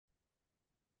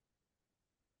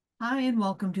Hi, and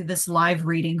welcome to this live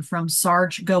reading from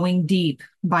Sarge Going Deep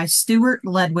by Stuart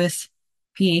Ledwith,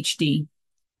 PhD.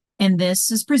 And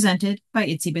this is presented by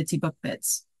Itsy Bitsy Book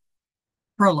Bits.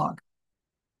 Prologue.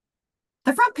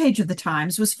 The front page of the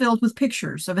Times was filled with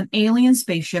pictures of an alien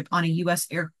spaceship on a U.S.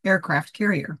 aircraft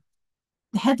carrier.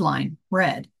 The headline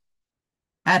read,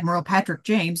 Admiral Patrick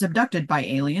James abducted by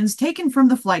aliens taken from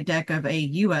the flight deck of a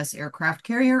U.S. aircraft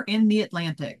carrier in the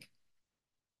Atlantic.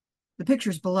 The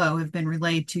pictures below have been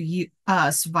relayed to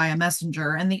us via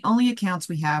messenger, and the only accounts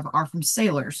we have are from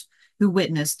sailors who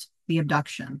witnessed the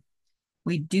abduction.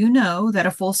 We do know that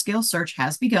a full-scale search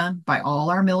has begun by all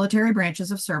our military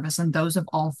branches of service and those of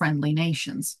all friendly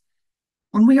nations.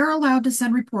 When we are allowed to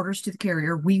send reporters to the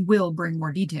carrier, we will bring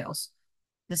more details.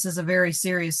 This is a very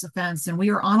serious offense, and we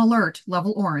are on alert,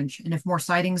 level orange, and if more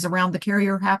sightings around the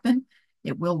carrier happen,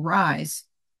 it will rise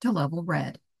to level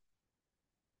red.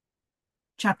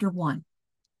 Chapter 1.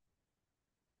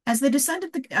 As they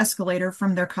descended the escalator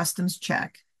from their customs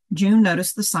check, June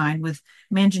noticed the sign with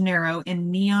Manginaro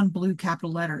in neon blue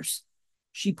capital letters.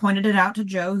 She pointed it out to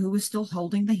Joe, who was still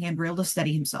holding the handrail to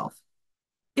steady himself.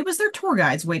 It was their tour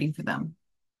guides waiting for them.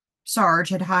 Sarge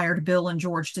had hired Bill and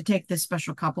George to take this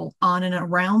special couple on an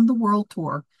around-the-world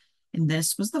tour, and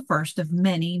this was the first of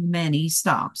many, many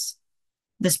stops.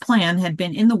 This plan had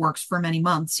been in the works for many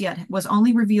months, yet was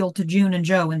only revealed to June and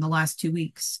Joe in the last 2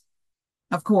 weeks.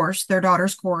 Of course, their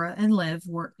daughters Cora and Liv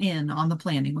were in on the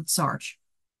planning with Sarge.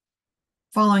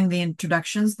 Following the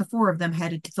introductions, the four of them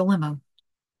headed to the limo.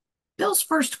 Bill's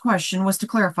first question was to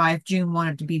clarify if June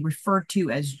wanted to be referred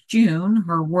to as June,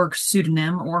 her work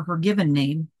pseudonym, or her given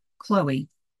name, Chloe.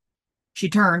 She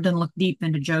turned and looked deep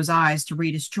into Joe's eyes to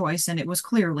read his choice, and it was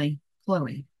clearly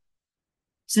Chloe.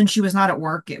 Since she was not at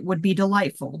work, it would be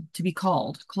delightful to be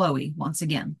called Chloe once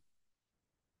again.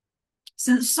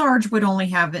 Since Sarge would only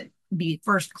have it be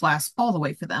first class all the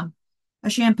way for them, a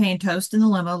champagne toast in the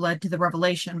limo led to the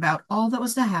revelation about all that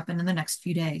was to happen in the next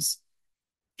few days.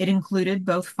 It included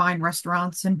both fine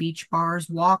restaurants and beach bars,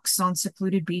 walks on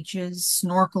secluded beaches,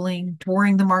 snorkeling,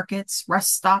 touring the markets,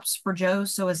 rest stops for Joe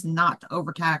so as not to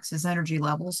overtax his energy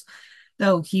levels,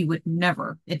 though he would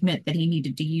never admit that he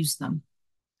needed to use them.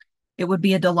 It would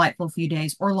be a delightful few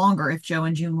days, or longer if Joe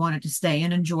and June wanted to stay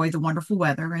and enjoy the wonderful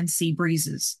weather and sea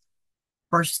breezes.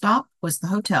 First stop was the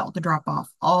hotel to drop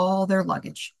off all their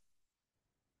luggage.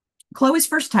 Chloe's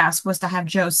first task was to have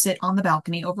Joe sit on the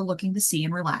balcony overlooking the sea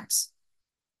and relax.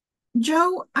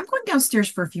 Joe, I'm going downstairs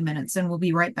for a few minutes and we'll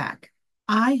be right back.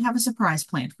 I have a surprise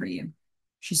planned for you.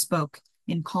 She spoke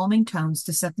in calming tones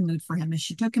to set the mood for him as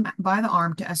she took him by the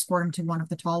arm to escort him to one of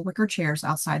the tall wicker chairs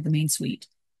outside the main suite.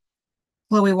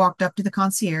 Chloe walked up to the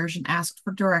concierge and asked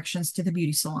for directions to the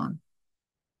beauty salon.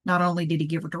 Not only did he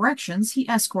give her directions, he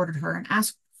escorted her and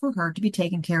asked for her to be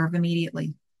taken care of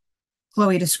immediately.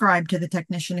 Chloe described to the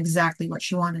technician exactly what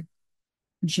she wanted.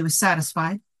 When she was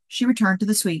satisfied, she returned to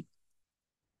the suite.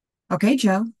 Okay,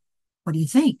 Joe, what do you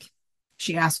think?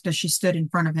 She asked as she stood in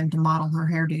front of him to model her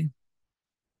hairdo.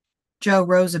 Joe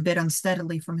rose a bit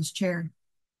unsteadily from his chair.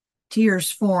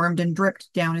 Tears formed and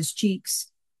dripped down his cheeks.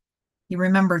 He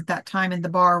remembered that time in the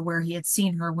bar where he had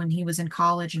seen her when he was in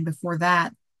college, and before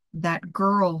that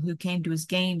girl who came to his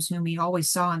games whom he always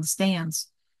saw in the stands.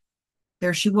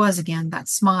 There she was again, that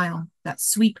smile, that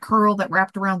sweet curl that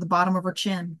wrapped around the bottom of her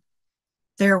chin.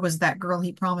 There was that girl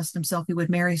he promised himself he would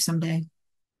marry someday.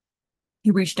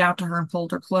 He reached out to her and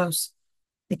pulled her close.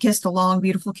 They kissed a long,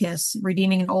 beautiful kiss,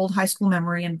 redeeming an old high school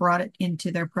memory and brought it into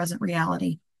their present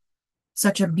reality.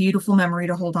 Such a beautiful memory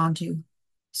to hold on to.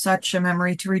 Such a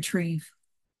memory to retrieve.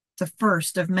 The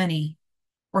first of many,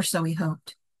 or so he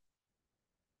hoped.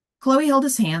 Chloe held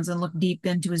his hands and looked deep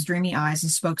into his dreamy eyes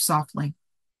and spoke softly.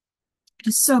 It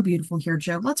is so beautiful here,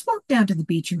 Joe. Let's walk down to the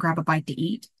beach and grab a bite to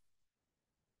eat.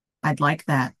 I'd like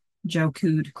that, Joe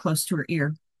cooed close to her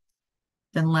ear.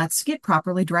 Then let's get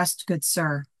properly dressed, good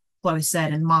sir, Chloe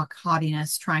said in mock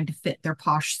haughtiness, trying to fit their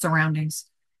posh surroundings.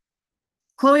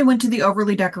 Chloe went to the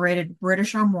overly decorated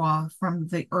British armoire from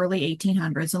the early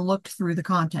 1800s and looked through the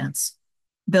contents.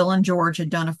 Bill and George had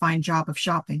done a fine job of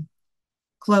shopping.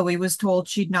 Chloe was told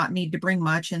she'd not need to bring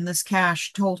much, and this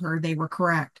cash told her they were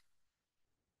correct.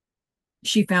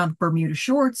 She found Bermuda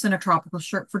shorts and a tropical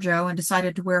shirt for Joe and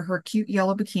decided to wear her cute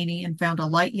yellow bikini and found a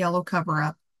light yellow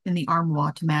cover-up in the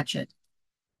armoire to match it.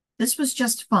 This was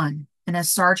just fun, and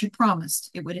as Sarge had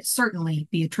promised, it would certainly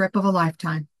be a trip of a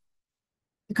lifetime.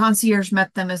 The concierge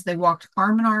met them as they walked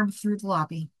arm in arm through the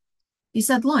lobby. He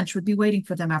said lunch would be waiting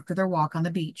for them after their walk on the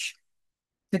beach.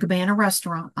 The Cabana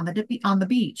restaurant on the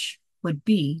beach would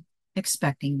be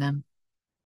expecting them.